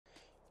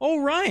All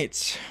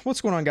right,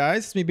 what's going on,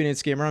 guys? It's me,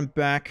 Benitez Gamer. I'm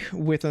back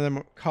with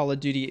another Call of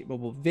Duty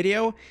mobile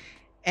video,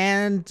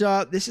 and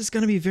this is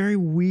going to be a very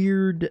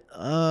weird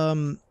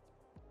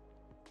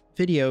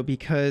video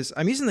because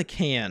I'm using the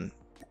KN.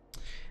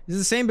 This is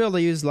the same build I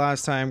used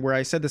last time where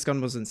I said this gun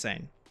was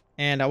insane,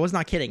 and I was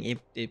not kidding.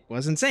 It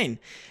was insane.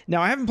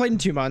 Now, I haven't played in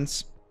 2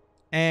 months,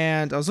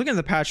 and I was looking at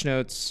the patch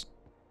notes,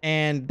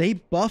 and they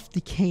buffed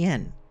the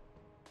KN.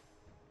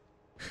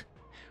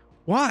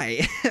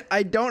 Why?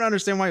 I don't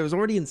understand why. It was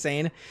already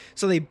insane.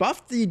 So they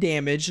buffed the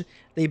damage,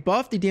 they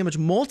buffed the damage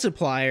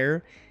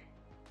multiplier,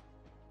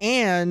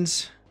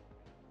 and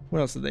what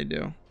else did they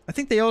do? I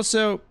think they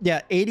also,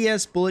 yeah,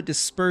 ADS bullet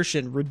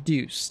dispersion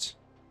reduced.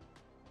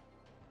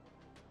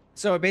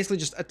 So basically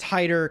just a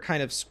tighter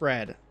kind of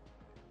spread.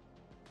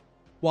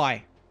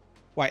 Why?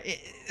 Why?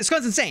 This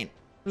gun's insane.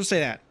 I'll just say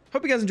that.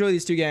 Hope you guys enjoy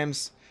these 2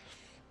 games.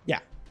 Yeah.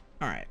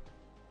 All right.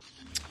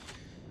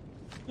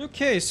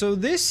 Okay, so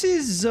this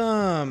is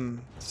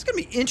gonna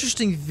be an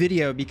interesting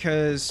video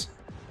because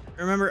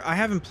remember, I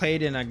haven't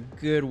played in a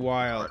good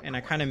while and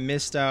I kind of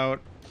missed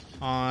out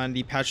on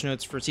the patch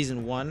notes for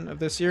season 1 of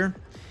this year.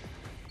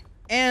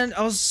 And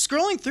I was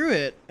scrolling through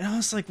it and I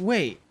was like,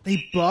 wait,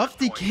 they buffed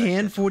the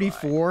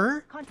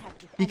KN44?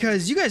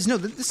 Because you guys know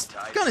that this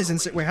gun is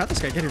insane. Wait, how'd this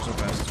guy get here so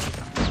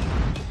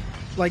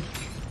fast? Like,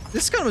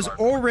 this gun was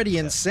already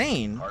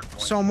insane.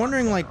 So I'm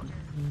wondering, like,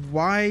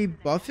 why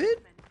buff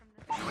it?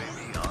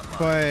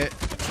 But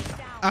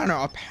I don't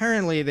know,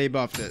 apparently they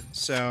buffed it,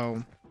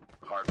 so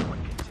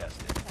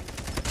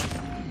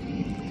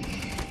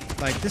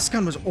like this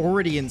gun was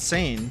already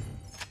insane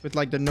with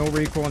like the no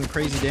recoil and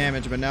crazy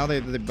damage, but now they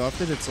buffed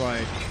it. It's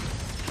like,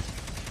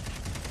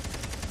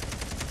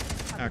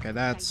 okay,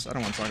 that's, I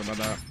don't want to talk about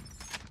that.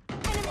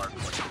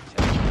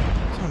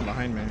 Someone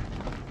behind me.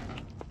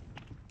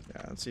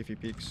 Yeah, let's see if he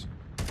peeks.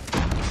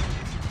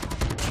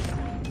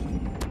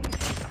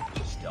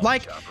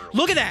 Like,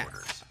 look at that.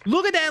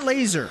 Look at that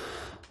laser.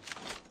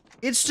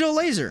 It's still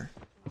laser.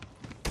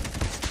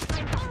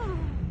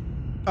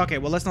 Okay,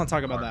 well, let's not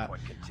talk about that.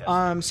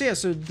 So yeah,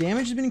 so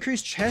damage has been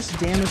increased, chest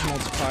damage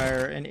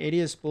multiplier, and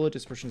ADS bullet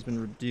dispersion has been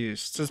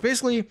reduced. So it's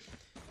basically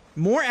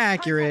more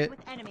accurate,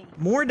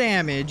 more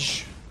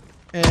damage,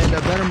 and a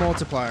better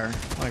multiplier.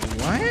 Like,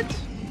 what?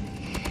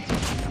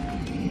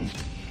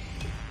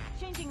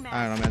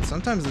 I don't know, man.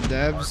 Sometimes the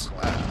devs,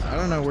 I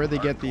don't know where they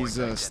get these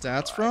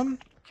stats from.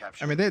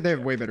 I mean, they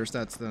have way better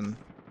stats than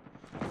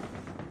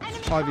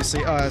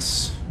obviously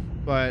us,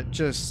 but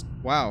just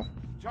wow,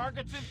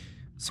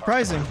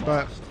 surprising.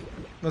 But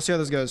let's see how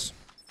this goes.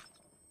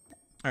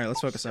 All right,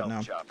 let's focus up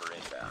now.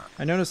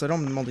 I noticed I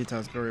don't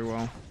multitask very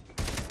well.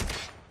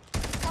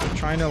 I'm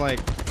trying to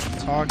like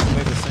talk and move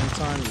at the same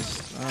time.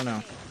 Just I don't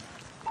know.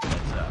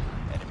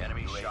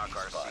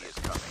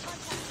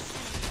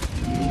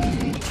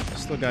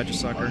 Still got you,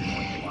 sucker.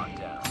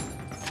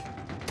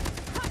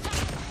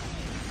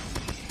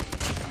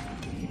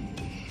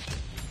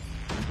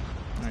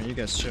 You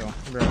guys chill.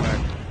 I'll be right back.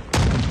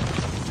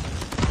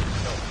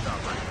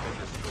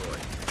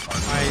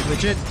 I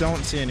legit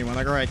don't see anyone.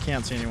 Like, or I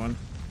can't see anyone.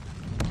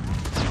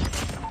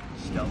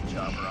 Stealth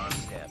chopper on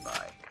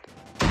standby.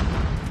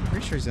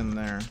 Pretty sure he's in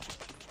there.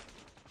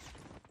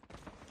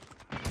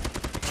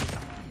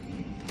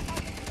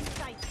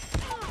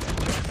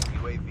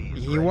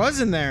 He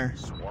was in there.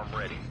 Swarm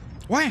ready.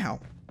 Wow.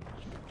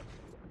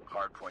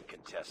 Hardpoint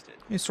contested.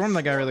 Hey, swarm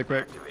that guy really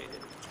quick.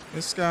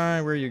 This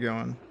guy, where are you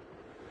going?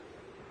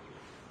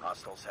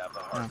 Hostiles have the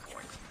hard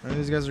point. Oh,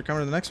 these guys are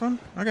coming to the next one?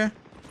 Okay.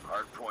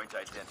 Hard point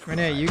identified. I mean,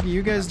 hey,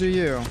 you guys do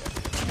you.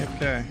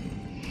 Okay.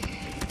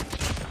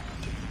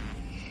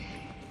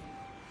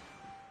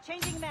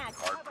 Changing mag.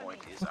 Hard point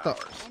is ours.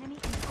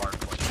 Hard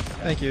point.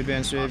 Thank you,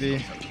 advanced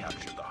UAV.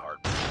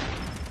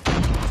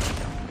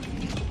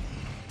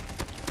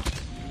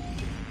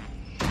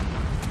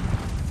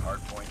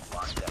 Hard point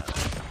locked down.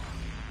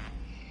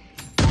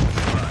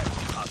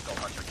 Hostile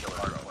hunter killer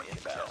hard point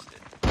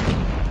invested.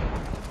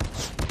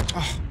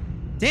 Oh.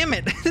 Damn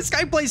it! This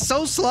guy plays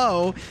so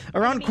slow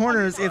around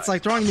corners. It's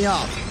like throwing me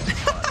off.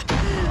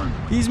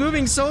 He's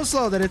moving so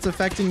slow that it's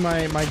affecting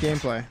my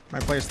gameplay, my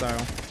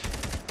playstyle.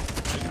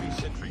 Enemy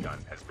sentry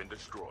gun has been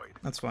destroyed.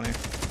 That's funny.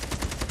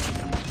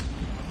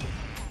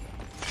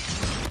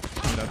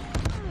 I'm dead.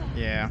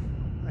 Yeah,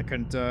 I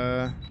couldn't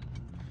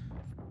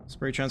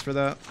spray transfer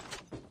that.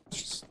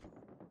 Just,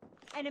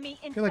 I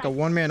feel like a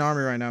 1-man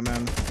army right now,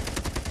 man.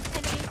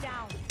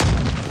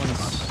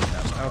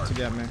 One's out to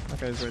get me.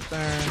 Okay, he's right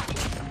there.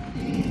 I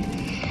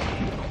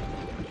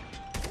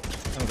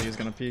don't think he's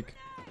gonna peek.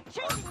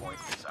 Hardpoint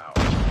is out.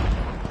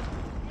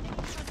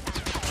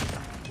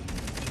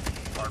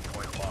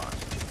 Hardpoint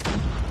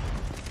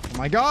lost. Oh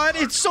my god,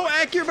 it's so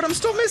accurate, but I'm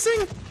still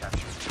missing.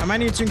 I might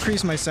need to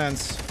increase my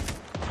sense.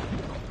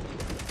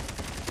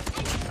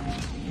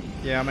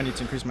 Yeah, I might need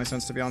to increase my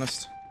sense, to be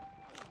honest.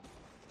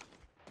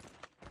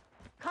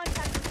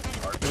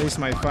 At least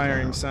my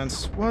firing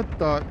sense. What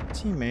the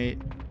teammate?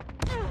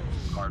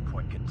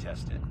 Hardpoint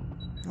contested.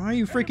 Why are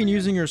you freaking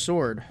using your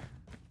sword?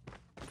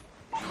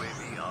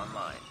 UAV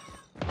online.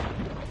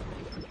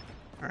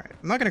 Alright.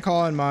 I'm not gonna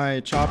call in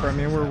my chopper. I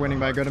mean, we're winning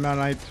by a good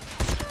amount.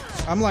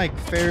 I'm like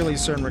fairly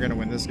certain we're gonna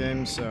win this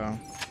game, so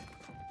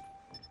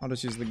I'll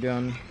just use the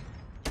gun.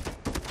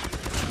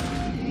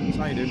 It's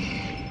not you, dude.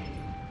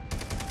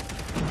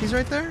 He's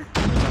right there?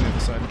 He's on the other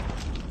side.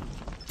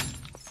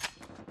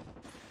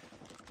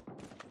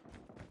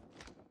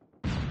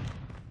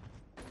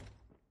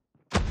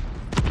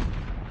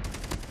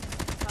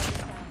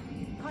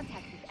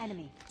 Contact with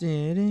enemy.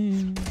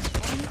 Ding.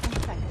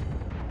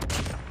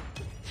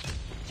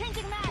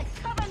 Changing mag,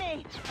 cover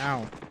me.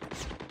 Ow.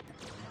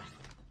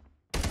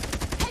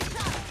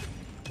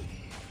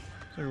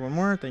 Sorry, one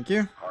more, thank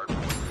you.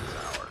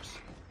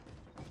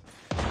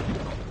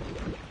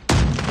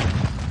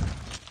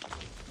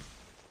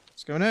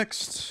 Let's go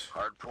next.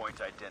 Hard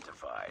point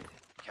identified.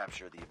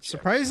 Capture the objective.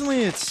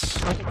 Surprisingly, it's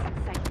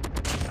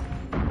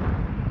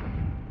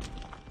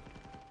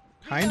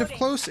kind of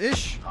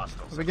close-ish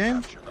of a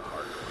game.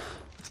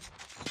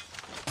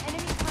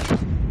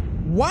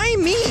 Why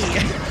me?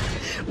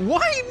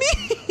 Why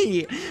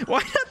me?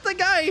 Why not the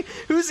guy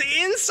who's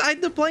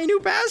inside the plane who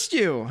passed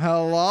you?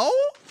 Hello?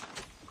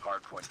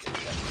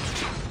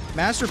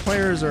 Master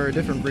players are a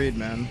different breed,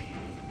 man.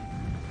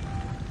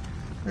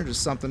 They're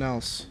just something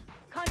else.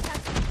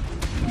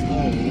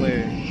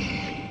 Holy.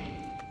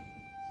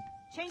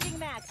 Changing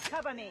mag,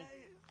 cover me.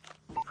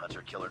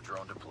 Hunter killer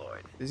drone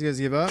deployed. These guys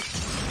give up?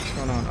 What's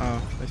going on?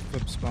 Oh, they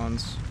flip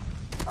spawns.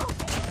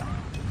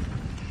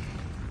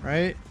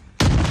 Right?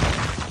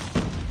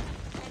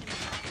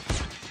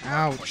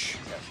 Ouch.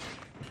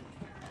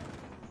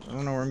 I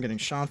don't know where I'm getting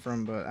shot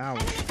from, but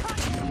ouch.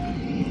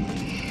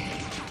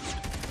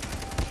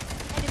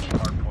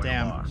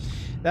 Damn.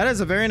 That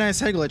is a very nice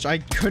head glitch. I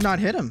could not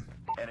hit him.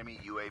 Enemy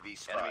UAV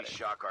spotted. Enemy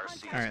shock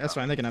RC. Alright, that's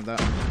fine. They can have that.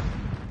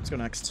 Let's go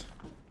next.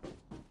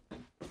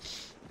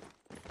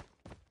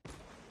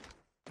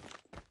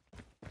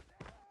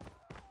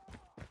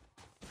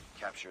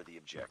 Capture the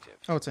objective.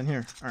 Oh, it's in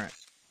here. Alright.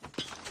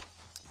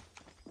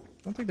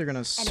 Don't think they're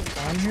gonna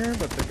spawn here,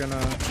 but they're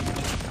gonna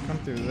come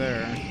through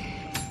there.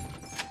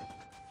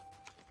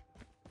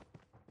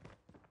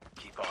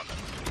 Keep on them.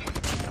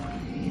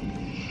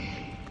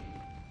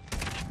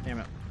 Damn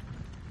it.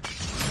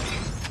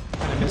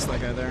 I missed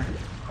that guy there.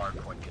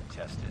 Hardpoint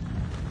contested.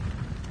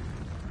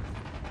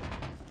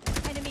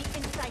 Enemy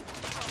in sight.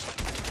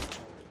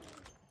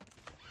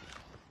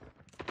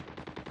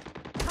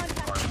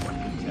 Contact.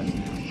 Hardpoint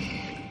contested.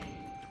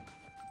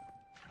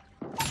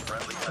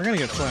 Friendly They're gonna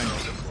get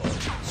flanked.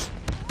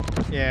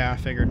 Yeah, I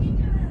figured.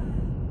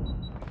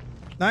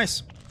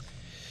 Nice.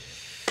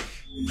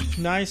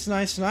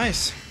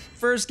 Nice.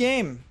 First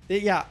game.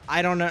 Yeah,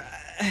 I don't know.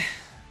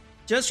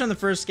 Just from the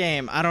first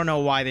game, I don't know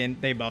why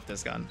they buffed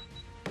this gun.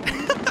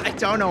 I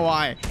don't know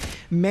why.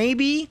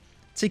 Maybe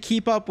to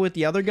keep up with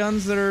the other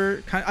guns that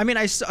are kind of, I mean,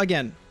 I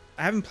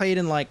haven't played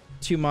in like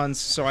 2 months,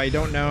 so I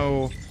don't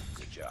know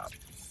Good job.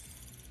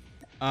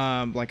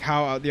 like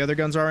how the other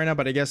guns are right now,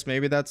 but I guess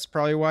maybe that's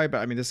probably why.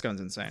 But I mean, this gun's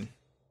insane.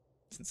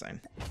 It's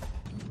insane.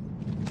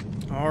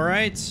 All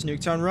right,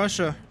 Nuketown,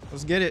 Russia.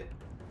 Let's get it.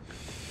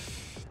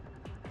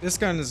 This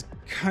gun is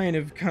kind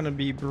of gonna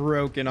be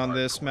broken on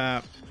this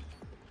map.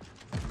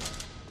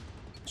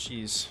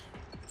 Jeez.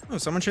 Oh,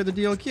 someone shared the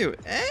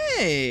DLQ.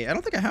 Hey, I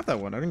don't think I have that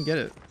one. I didn't get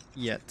it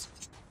yet.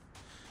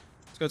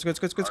 Let's go.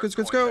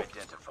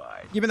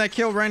 Identified. Give me that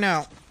kill right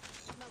now.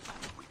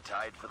 We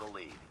tied for the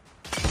lead.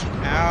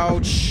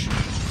 Ouch.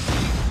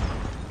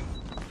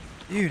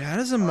 Dude, how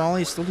does a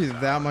molly still do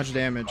that much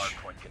damage?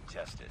 Hardpoint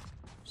contested.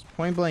 Just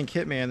point blank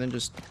hit me and then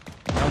just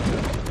melt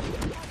it.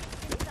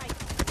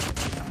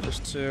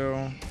 Just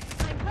two.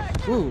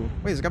 Ooh,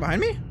 wait, is the guy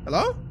behind me?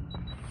 Hello?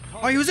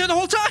 Oh, he was there the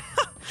whole time.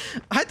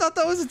 I thought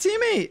that was a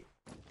teammate.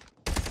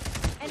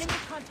 Enemy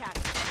contact.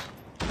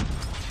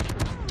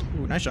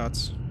 Ooh, nice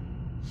shots.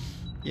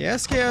 Yeah,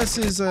 SKS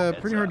is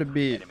pretty hard to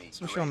beat,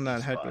 especially on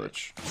that head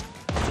glitch.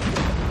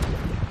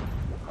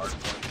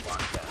 Hardpoint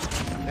locked down.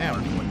 Damn.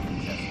 Hardpoint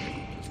contested.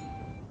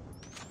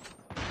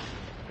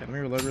 Okay, let me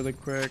reload really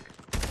quick.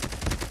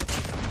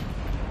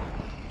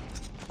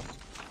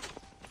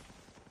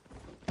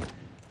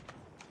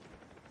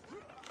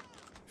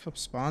 Flip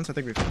spawns? I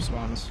think we flip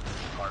spawns.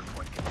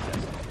 Hardpoint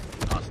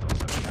contested.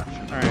 Hostiles have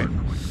captured. Alright.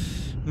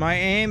 My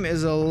aim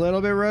is a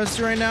little bit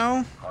rusty right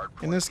now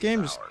Hardpoint in this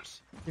game. Just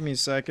ours. give me a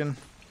second.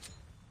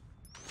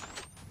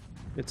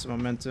 Get some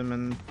momentum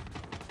and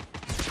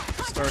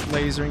start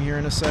lasering here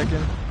in a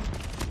second.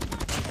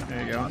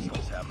 There you go.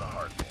 Hostiles have the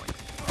hardpoint.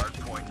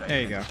 Hardpoint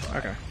There you go.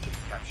 identified. Okay.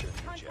 Capture the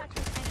Contact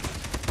objective.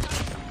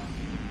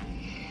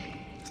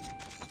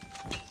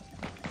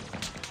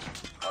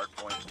 with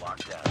Hardpoint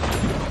locked down.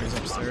 He's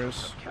upstairs.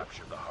 Hostiles have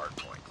captured the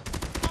hardpoint.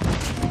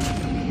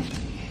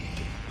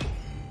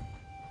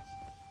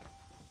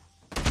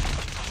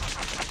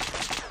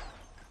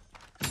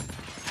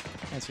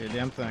 Can't see a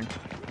damn thing.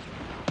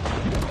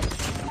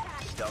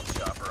 Stealth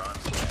chopper on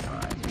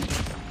standby.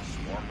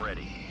 Swarm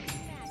ready.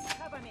 enemy.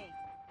 Cover me.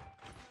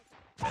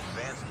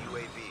 Advanced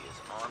UAV is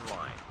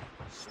online.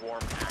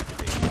 Swarm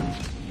activated.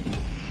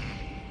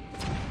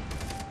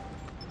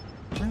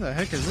 Where the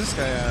heck is this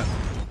guy at?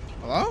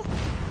 Hello?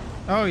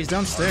 Oh, he's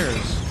downstairs.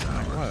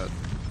 Like, what?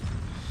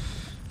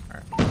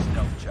 Alright.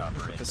 Stealth chopper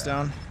Put this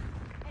inbound. down.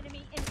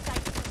 Enemy in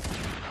sight.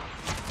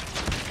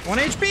 1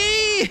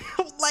 HP!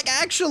 Like,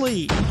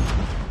 actually!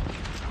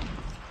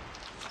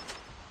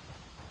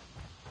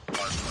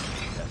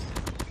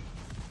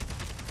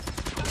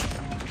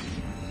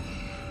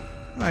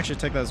 I'll actually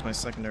take that as my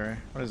secondary.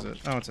 What is it?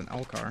 Oh, it's an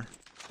L car.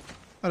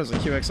 That is a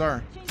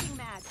QXR. Changing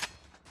mag.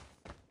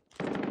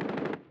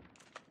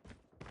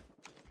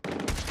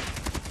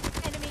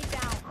 Enemy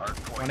down.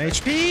 Hardpoint 1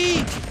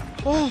 HP!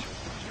 Oh!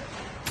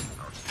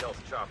 Our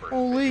stealth chopper has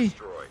Holy. been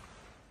destroyed.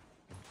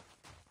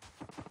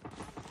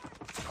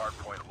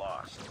 Hardpoint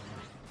lost.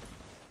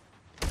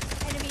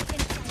 Enemy in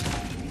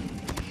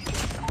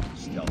sight.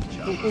 Stealth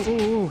chopper. Ooh, ooh,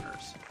 ooh, ooh.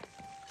 orders.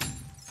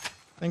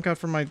 Thank God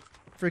for my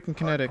freaking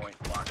kinetic.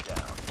 Hardpoint locked down.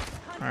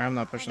 Alright, I'm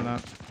not pushing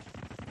that.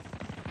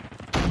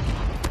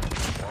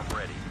 Swarm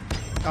ready.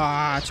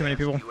 Ah, too many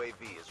people.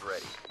 UAV is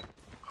ready.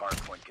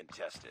 Hardpoint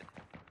contested.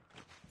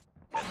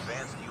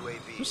 Advanced UAV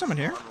There's someone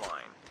here.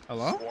 online.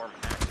 Hello? Swarm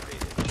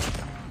activated.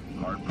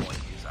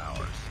 Hardpoint is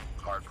ours.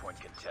 Hardpoint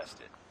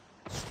contested.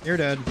 You're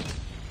dead.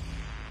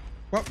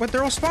 What? What?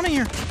 They're all spawning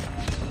here.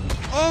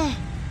 Oh!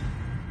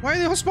 Why are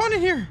they all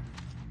spawning here?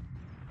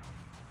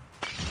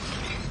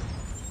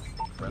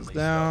 Friendly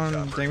Down.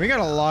 stealth chopper Dang, we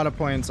got a lot of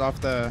points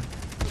off the...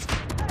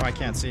 Oh, I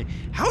can't see.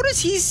 How does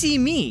he see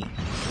me?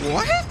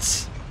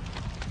 What?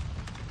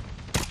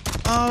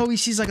 Oh, he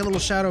sees like a little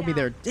shadow be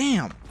there.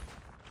 Damn.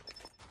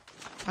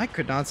 I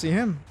could not see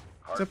him.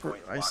 Except for,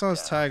 I saw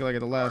his tag like at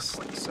the last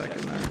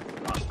second there.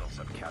 Hostiles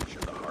have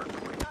captured the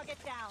hardpoint. Target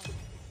down.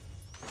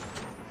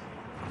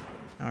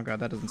 Oh god,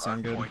 that doesn't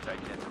sound good. Hardpoint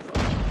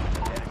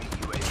identified. Enemy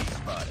UAV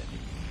spotted.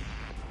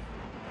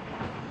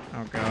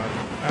 Oh god.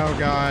 Oh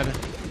god.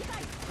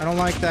 I don't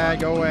like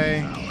that. Go away.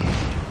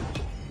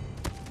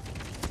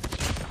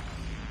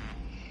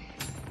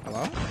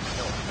 Hello?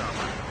 Stealth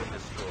chopper has been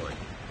destroyed.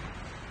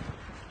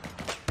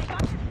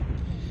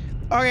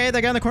 Okay,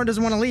 that guy in the corner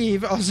doesn't want to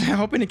leave. I was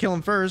hoping to kill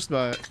him first,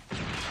 but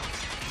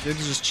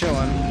dude's just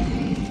chilling.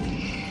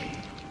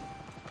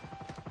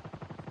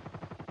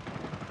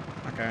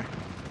 Okay.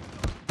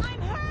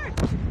 I'm hurt.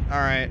 All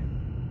right.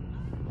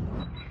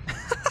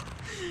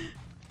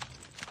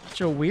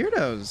 Bunch of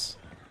weirdos.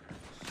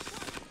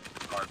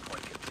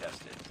 Hardpoint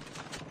contested.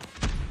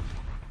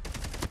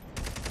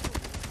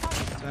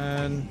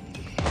 And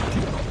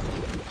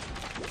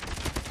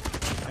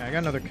yeah, I got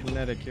another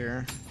kinetic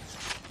here.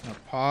 Gonna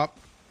pop.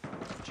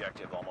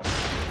 Objective almost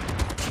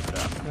completed. Good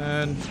up.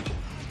 And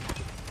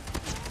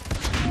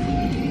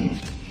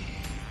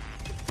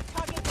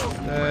Target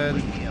down.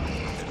 then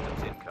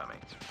Systems incoming.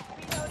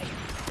 Reloading.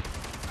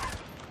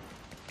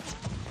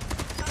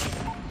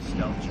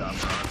 Stealth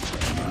chopper on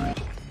standby.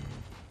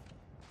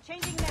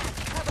 Changing mag.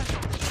 Cover me.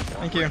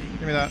 thank you.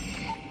 Give me that.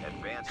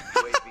 Advanced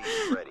UAV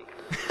is ready.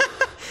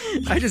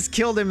 I just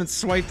killed him and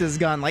swiped his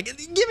gun. Like,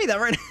 give me that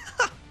right now.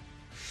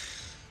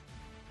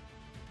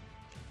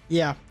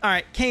 Yeah. All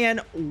right,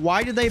 KN.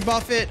 Why did they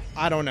buff it?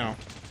 I don't know.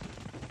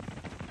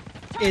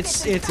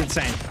 It's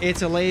insane.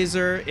 It's a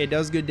laser. It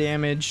does good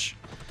damage.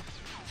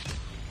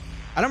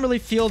 I don't really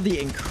feel the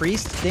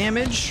increased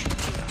damage.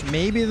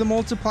 Maybe the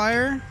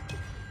multiplier,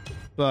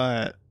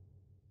 but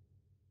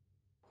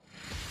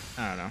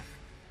I don't know.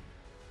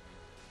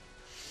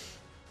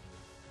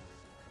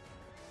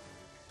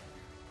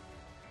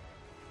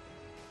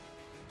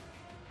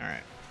 All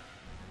right.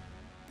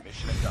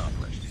 Mission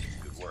accomplished.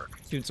 Good work.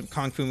 Doing some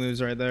kung fu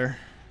moves right there.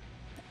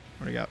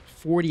 What do we got?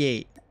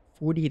 48.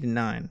 48 to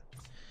 9.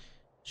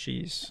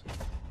 Jeez.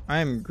 I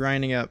am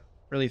grinding up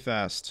really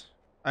fast.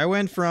 I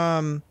went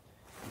from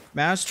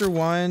Master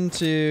 1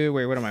 to...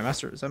 Wait, what am I?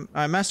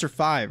 I'm Master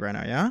 5 right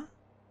now, yeah? Is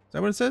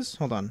that what it says?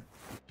 Hold on.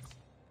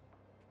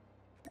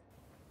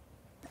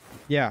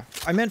 Yeah.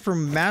 I meant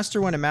from Master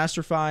 1 to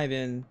Master 5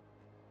 in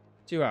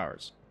 2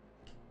 hours.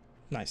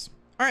 Nice.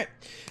 All right.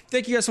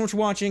 Thank you guys so much for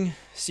watching.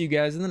 See you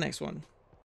guys in the next one.